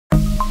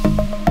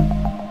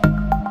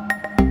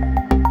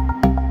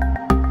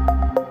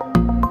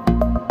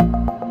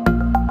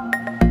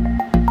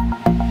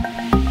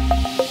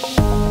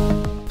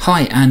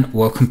Hi and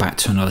welcome back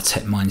to another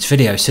Tech Minds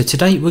video. So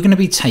today we're going to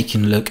be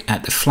taking a look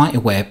at the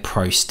FlightAware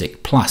Pro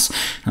Stick Plus.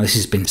 Now this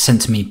has been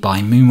sent to me by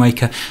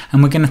Moonraker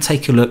and we're going to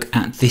take a look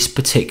at this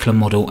particular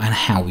model and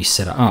how we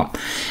set it up.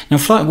 Now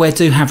FlightAware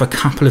do have a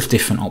couple of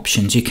different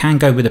options. You can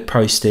go with a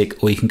Pro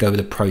Stick or you can go with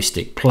a Pro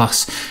Stick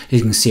Plus. As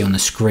you can see on the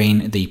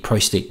screen, the Pro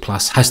Stick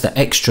Plus has the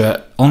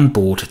extra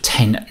onboard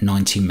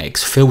 1090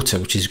 megs filter,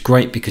 which is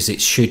great because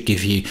it should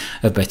give you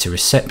a better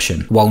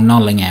reception while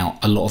nulling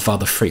out a lot of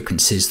other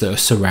frequencies that are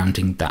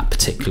surrounding that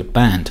particular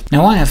band.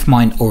 Now I have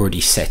mine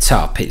already set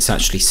up. It's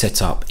actually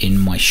set up in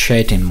my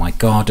shed in my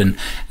garden,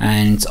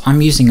 and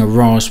I'm using a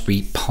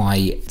Raspberry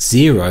Pi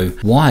Zero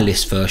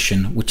wireless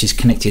version which is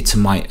connected to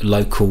my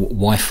local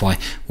Wi-Fi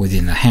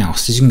within the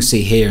house. As you can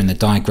see here in the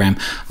diagram,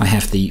 I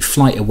have the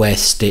FlightAware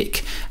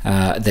stick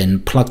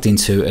then plugged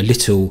into a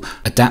little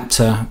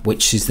adapter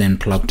which is then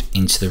plugged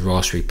into the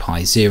Raspberry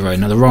Pi Zero.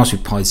 Now the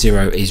Raspberry Pi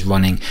Zero is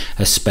running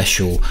a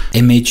special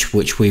image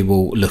which we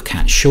will look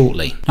at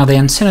shortly. Now the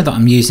antenna that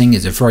I'm using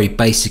is a very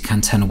basic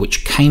antenna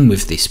which came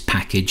with this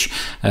package.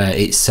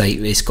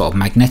 It's got a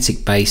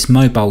magnetic base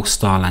mobile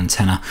style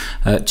antenna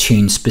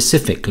tuned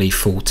specifically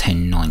for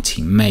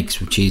 1090 megs,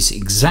 which is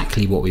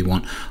exactly what we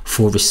want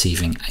for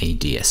receiving a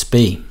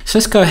DSB. So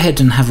let's go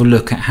ahead and have a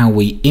look at how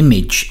we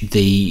image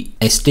the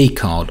SD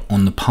card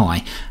on the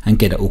Pi and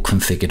get it all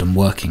configured and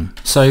working.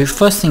 So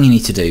first thing you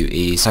need to do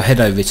is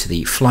head over to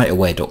the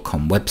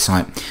FlightAware.com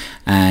website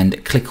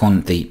and click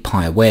on the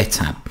PiAware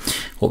tab.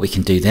 What we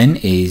can do then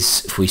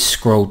is, if we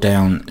scroll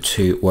down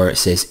to where it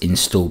says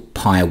install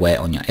PiAware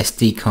on your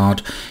SD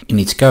card, you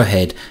need to go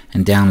ahead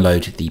and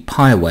download the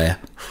PiAware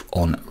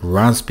on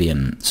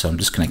Raspbian. So I'm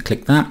just going to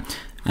click that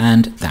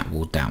and that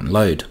will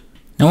download.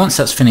 Now once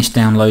that's finished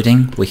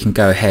downloading, we can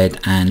go ahead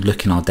and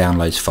look in our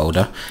downloads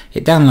folder.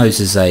 It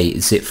downloads as a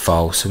zip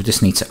file, so we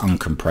just need to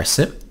uncompress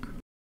it.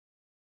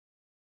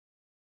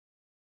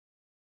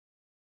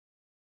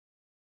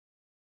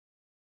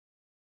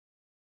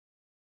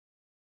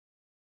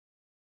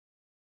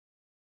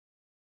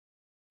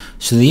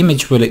 So the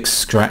image will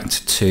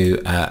extract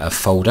to a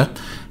folder,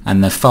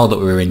 and the file that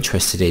we're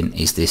interested in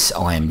is this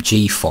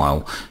IMG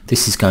file.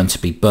 This is going to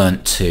be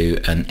burnt to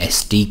an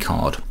SD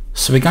card.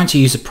 So we're going to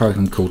use a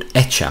program called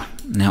Etcher.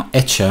 Now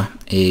Etcher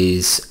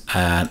is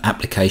an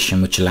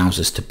application which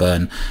allows us to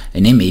burn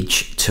an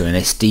image to an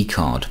SD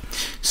card.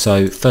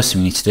 So first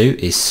thing we need to do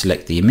is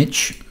select the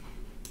image,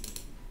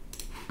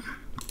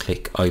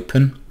 click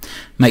open.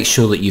 Make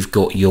sure that you've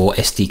got your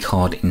SD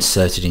card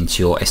inserted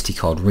into your SD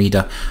card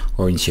reader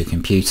or into your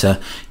computer.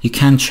 You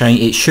can change,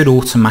 it should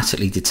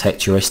automatically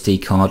detect your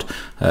SD card.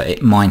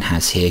 Mine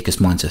has here because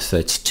mine's a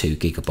 32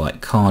 gigabyte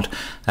card.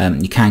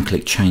 You can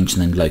click change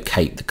and then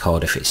locate the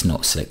card if it's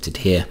not selected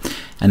here.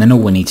 And then all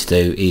we need to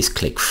do is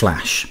click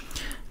flash.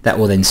 That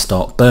will then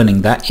start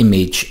burning that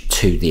image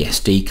to the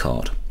SD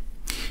card.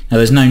 Now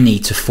there's no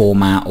need to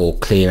format or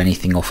clear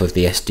anything off of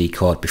the SD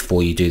card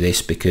before you do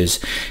this, because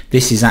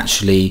this is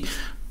actually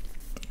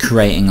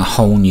creating a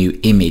whole new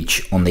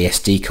image on the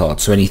SD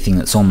card, so anything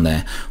that's on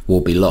there will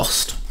be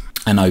lost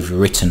and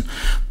overwritten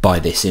by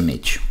this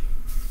image.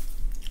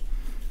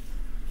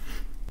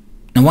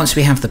 Now once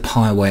we have the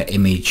PiAware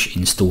image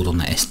installed on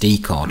the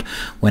SD card,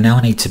 we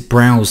now need to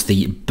browse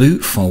the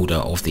boot folder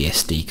of the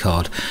SD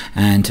card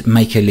and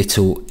make a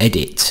little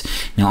edit.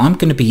 Now I'm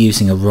going to be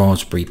using a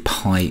Raspberry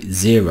Pi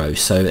Zero,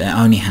 so it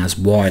only has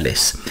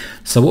wireless.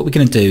 So what we're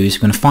going to do is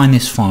we're going to find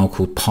this file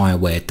called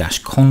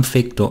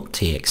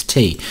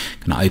piaware-config.txt. I'm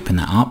going to open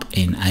that up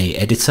in a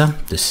editor.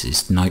 This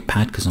is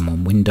Notepad because I'm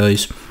on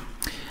Windows.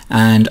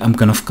 And I'm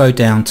going to go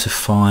down to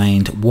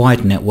find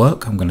wired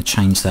network. I'm going to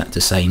change that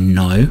to say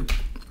no.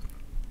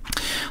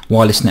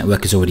 Wireless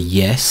network is already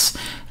yes,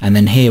 and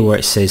then here where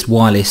it says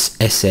wireless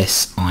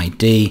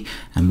SSID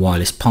and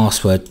wireless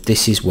password,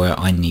 this is where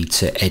I need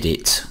to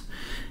edit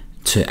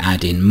to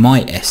add in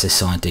my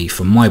SSID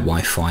from my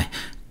Wi-Fi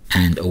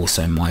and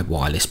also my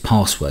wireless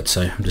password.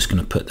 So I'm just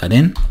going to put that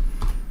in.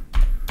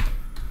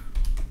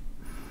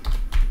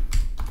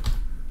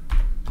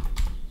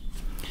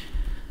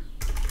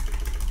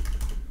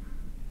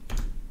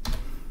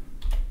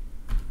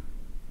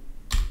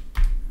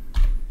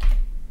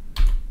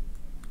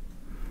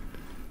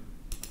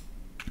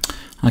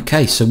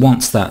 Okay, so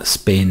once that's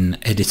been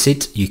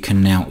edited, you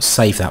can now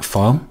save that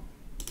file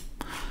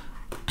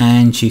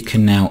and you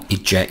can now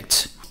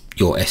eject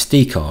your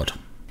SD card.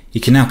 You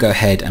can now go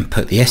ahead and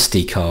put the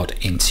SD card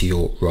into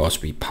your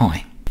Raspberry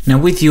Pi. Now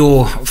with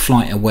your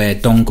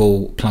FlightAware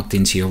dongle plugged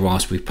into your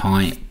Raspberry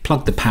Pi,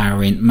 plug the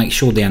power in, make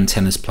sure the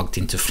antenna is plugged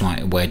into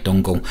FlightAware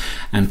dongle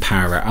and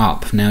power it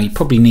up. Now you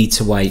probably need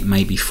to wait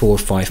maybe 4 or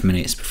 5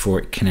 minutes before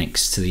it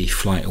connects to the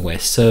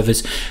FlightAware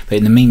servers, but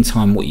in the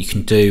meantime what you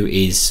can do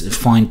is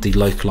find the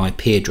local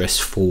IP address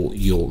for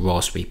your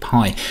Raspberry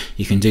Pi.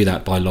 You can do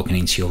that by logging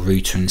into your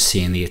router and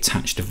seeing the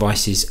attached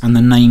devices, and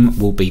the name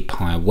will be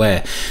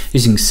PiAware.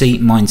 As you can see,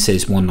 mine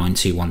says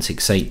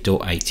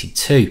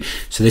 192.168.82,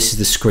 so this is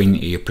the screen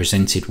that you're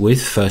presented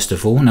with first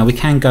of all. Now we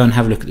can go and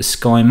have a look at the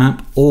sky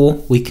map, or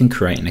we can can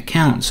create an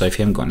account. So if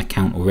you haven't got an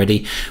account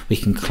already, we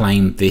can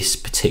claim this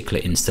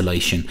particular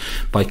installation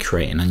by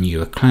creating a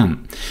new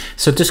account.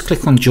 So just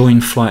click on Join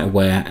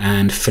FlightAware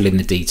and fill in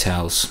the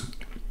details.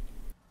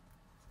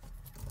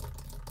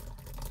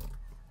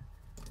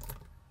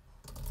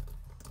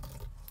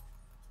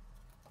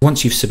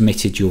 Once you've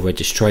submitted your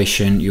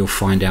registration, you'll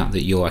find out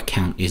that your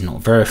account is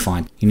not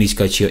verified. You need to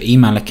go to your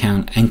email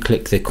account and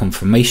click the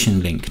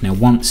confirmation link. Now,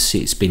 once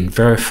it's been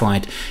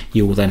verified,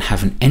 you will then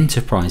have an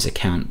enterprise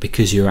account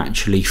because you're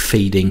actually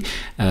feeding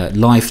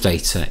live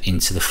data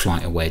into the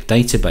FlightAware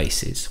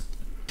databases.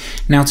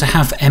 Now, to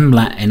have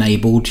MLAT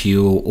enabled,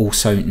 you'll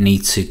also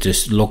need to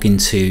just log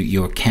into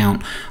your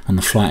account on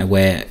the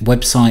FlightAware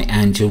website,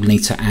 and you'll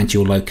need to add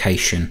your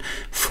location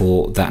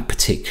for that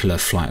particular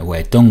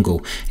FlightAware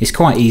dongle. It's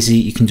quite easy.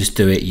 You can just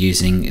do it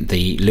using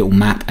the little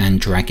map and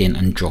dragging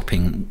and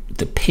dropping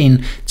the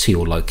pin to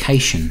your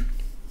location.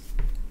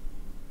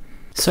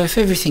 So if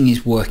everything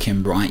is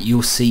working right,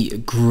 you'll see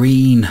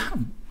green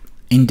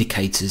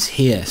indicators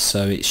here,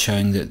 so it's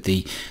showing that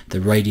the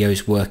radio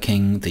is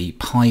working, the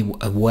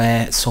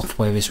PiAware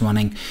software is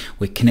running,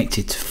 we're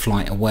connected to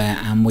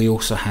FlightAware, and we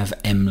also have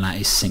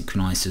MLAT is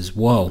synchronized as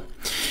well.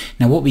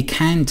 Now what we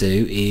can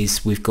do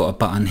is we've got a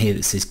button here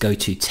that says go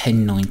to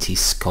 1090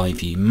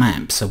 Skyview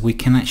map, so we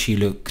can actually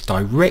look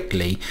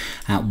directly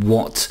at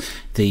what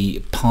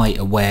the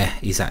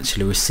PiAware is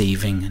actually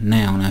receiving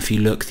now. Now if you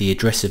look, the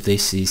address of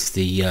this is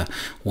the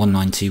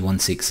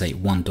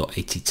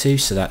 192.168.1.82,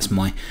 so that's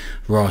my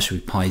Raspberry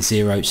Pi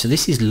Zero. So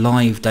this is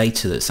live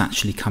data that's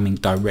actually coming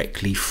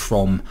directly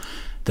from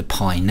the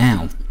Pi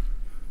now.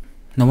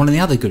 Now one of the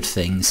other good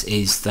things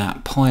is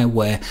that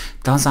PiAware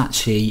does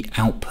actually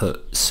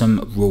output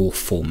some raw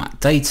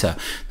format data.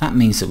 That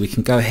means that we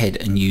can go ahead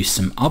and use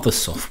some other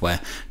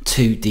software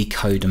to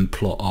decode and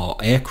plot our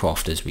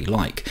aircraft as we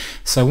like.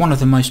 So one of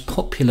the most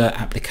popular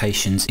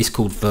applications is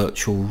called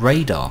Virtual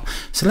Radar.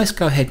 So let's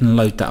go ahead and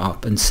load that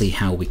up and see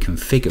how we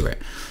configure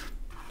it.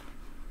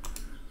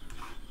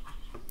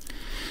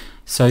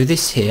 So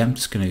this here, I'm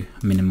just going to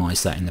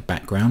minimize that in the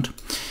background.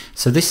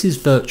 So this is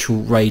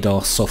Virtual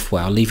Radar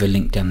software. I'll leave a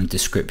link down in the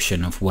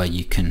description of where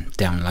you can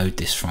download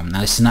this from. Now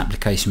this is an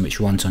application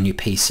which runs on your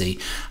PC,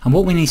 and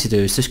what we need to do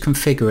is just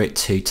configure it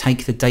to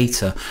take the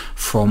data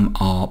from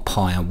our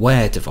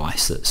PiAware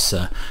device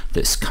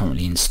that's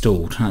currently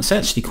installed. Now it's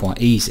actually quite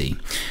easy.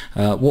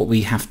 What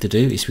we have to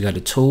do is we go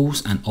to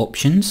Tools and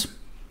Options.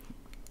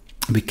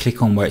 We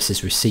click on where it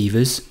says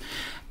Receivers,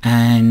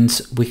 and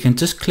we can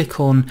just click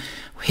on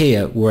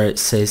here where it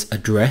says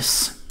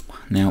Address.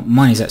 Now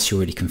mine is actually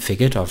already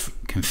configured. I've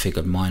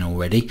configured mine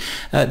already.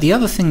 The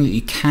other thing that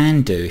you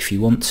can do if you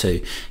want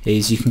to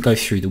is you can go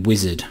through the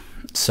wizard.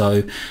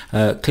 So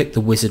click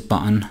the wizard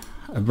button,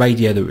 a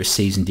radio that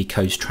receives and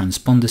decodes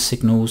transponder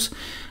signals.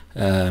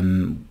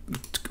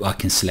 I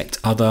can select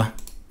other,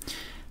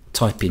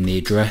 type in the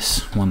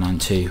address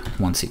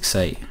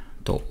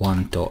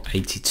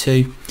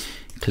 192.168.1.82,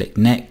 click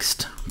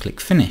next,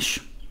 click finish,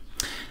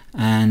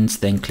 and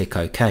then click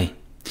OK.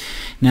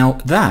 Now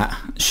that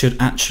should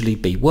actually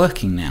be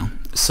working now.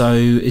 So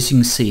as you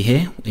can see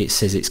here, it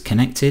says it's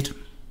connected,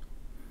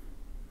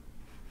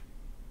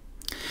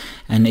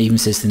 and it even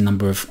says the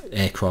number of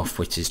aircraft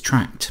which is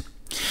tracked.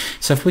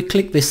 So if we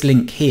click this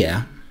link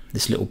here,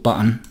 this little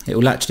button, it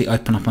will actually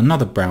open up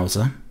another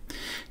browser.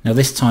 Now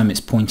this time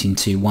it's pointing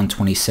to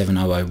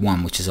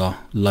 127.0.0.1, which is our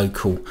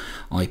local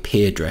IP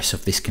address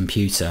of this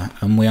computer,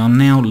 and we are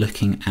now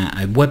looking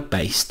at a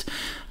web-based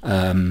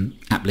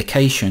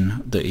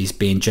application that is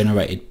being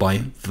generated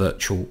by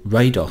Virtual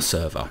Radar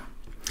Server.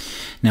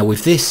 Now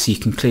with this you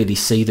can clearly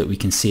see that we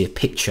can see a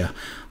picture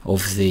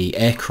of the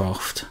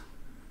aircraft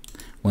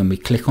when we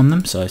click on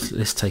them. So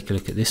let's take a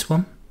look at this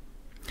one,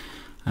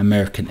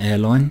 American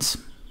Airlines.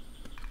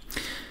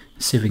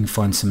 Let's see if we can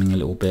find something a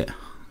little bit.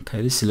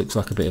 Okay, this looks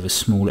like a bit of a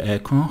smaller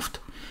aircraft.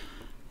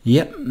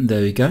 Yep,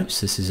 there we go.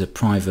 So this is a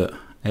private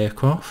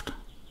aircraft.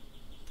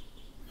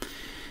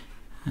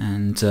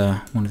 And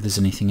wonder if there's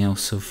anything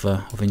else of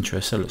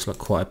interest. So it looks like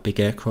quite a big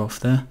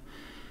aircraft there.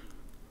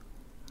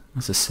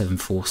 That's a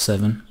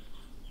 747.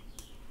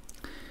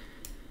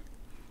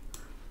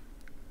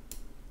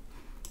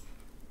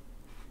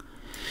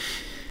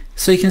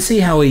 So you can see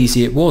how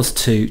easy it was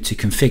to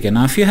configure.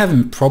 Now if you're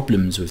having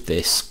problems with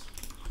this,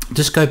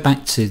 just go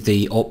back to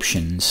the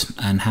options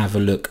and have a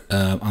look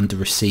under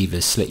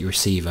receivers, select your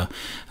receiver,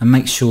 and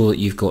make sure that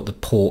you've got the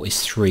port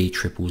is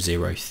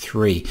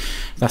 30003.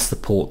 That's the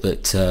port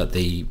that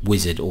the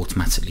wizard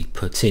automatically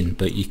put in,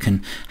 but you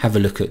can have a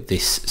look at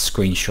this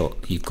screenshot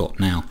you've got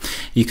now.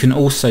 You can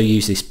also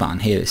use this button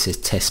here that says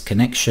test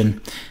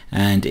connection,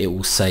 and it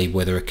will say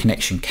whether a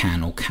connection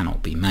can or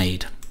cannot be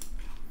made.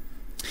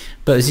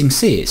 But as you can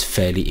see, it's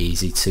fairly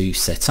easy to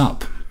set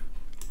up.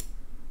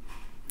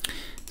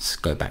 Let's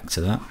go back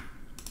to that.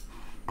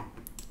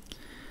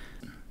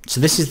 So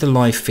this is the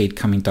live feed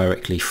coming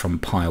directly from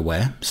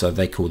PiAware. So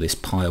they call this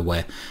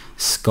PiAware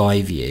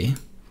Skyview.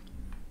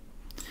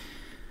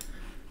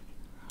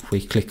 If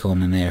we click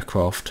on an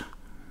aircraft,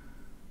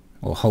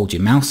 or hold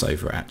your mouse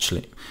over it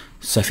actually.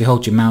 So if you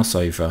hold your mouse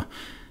over,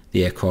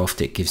 the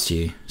aircraft, it gives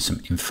you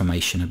some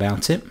information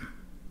about it.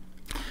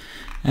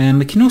 And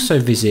we can also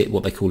visit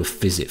what they call a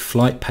visit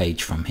flight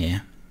page from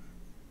here.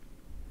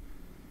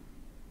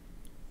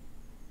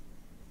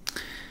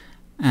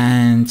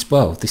 And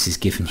well, this is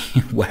giving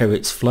you where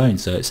it's flown,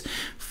 so it's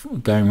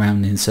going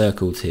around in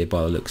circles here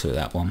by the looks of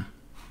that one.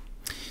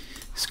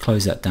 Let's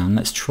close that down.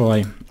 Let's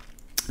try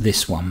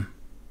this one.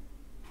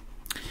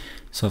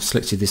 So I've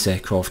selected this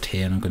aircraft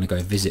here and I'm going to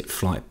go visit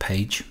flight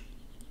page.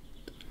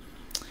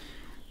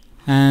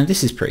 And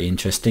this is pretty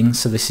interesting.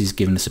 So this is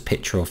giving us a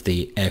picture of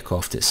the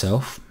aircraft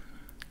itself.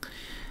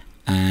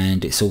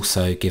 And it's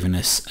also given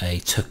us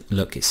a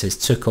look, it says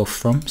took off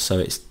from, so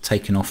it's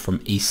taken off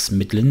from East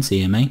Midlands,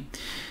 EMA,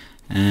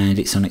 and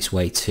it's on its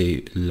way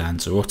to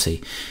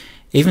Lanzarote.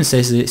 Even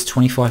says that it's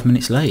 25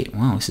 minutes late.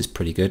 Wow, this is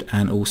pretty good.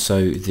 And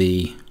also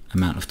the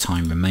amount of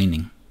time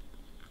remaining.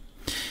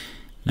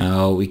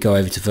 Now we go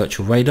over to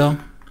virtual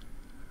radar.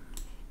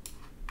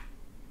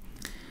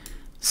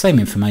 Same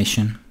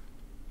information,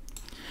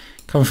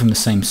 coming from the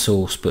same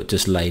source but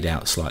just laid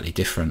out slightly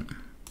different.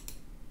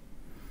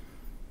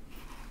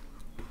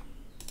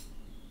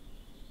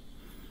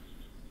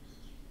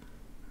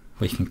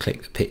 We can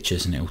click the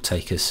pictures and it will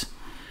take us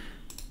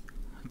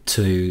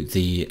to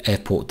the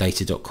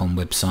airportdata.com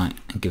website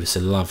and give us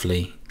a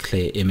lovely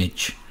clear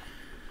image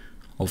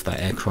of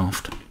that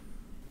aircraft.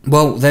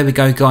 Well, there we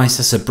go guys,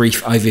 that's a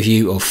brief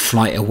overview of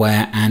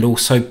FlightAware and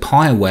also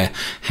PiAware,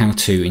 how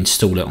to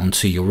install it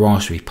onto your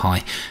Raspberry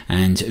Pi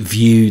and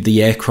view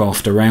the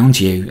aircraft around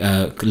you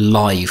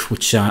live,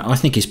 which I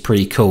think is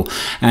pretty cool.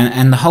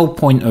 And the whole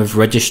point of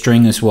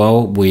registering as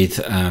well with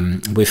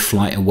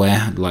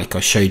FlightAware, like I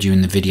showed you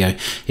in the video,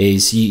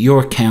 is your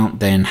account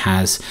then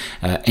has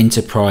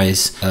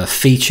enterprise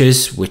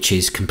features, which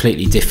is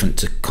completely different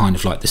to kind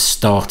of like the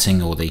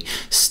starting or the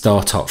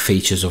startup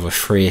features of a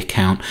free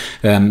account.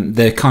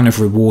 They're kind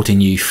of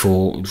rewarding you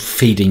for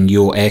feeding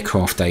your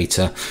aircraft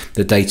data,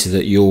 the data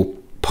that your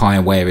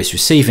PiAware is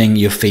receiving,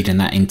 you're feeding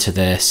that into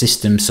their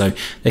system, so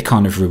they're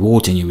kind of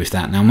rewarding you with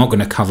that. Now I'm not going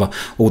to cover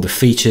all the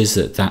features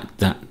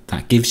that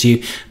gives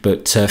you,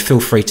 but feel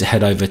free to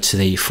head over to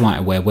the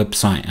FlightAware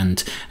website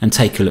and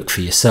take a look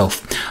for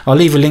yourself. I'll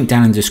leave a link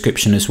down in the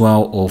description as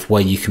well of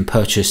where you can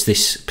purchase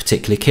this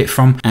particular kit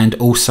from, and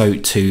also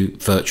to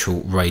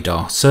Virtual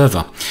Radar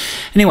Server.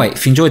 Anyway,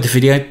 if you enjoyed the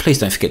video, please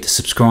don't forget to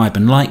subscribe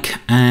and like,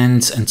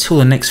 and until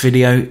the next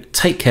video,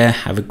 take care,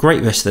 have a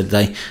great rest of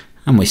the day,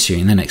 and we'll see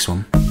you in the next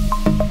one.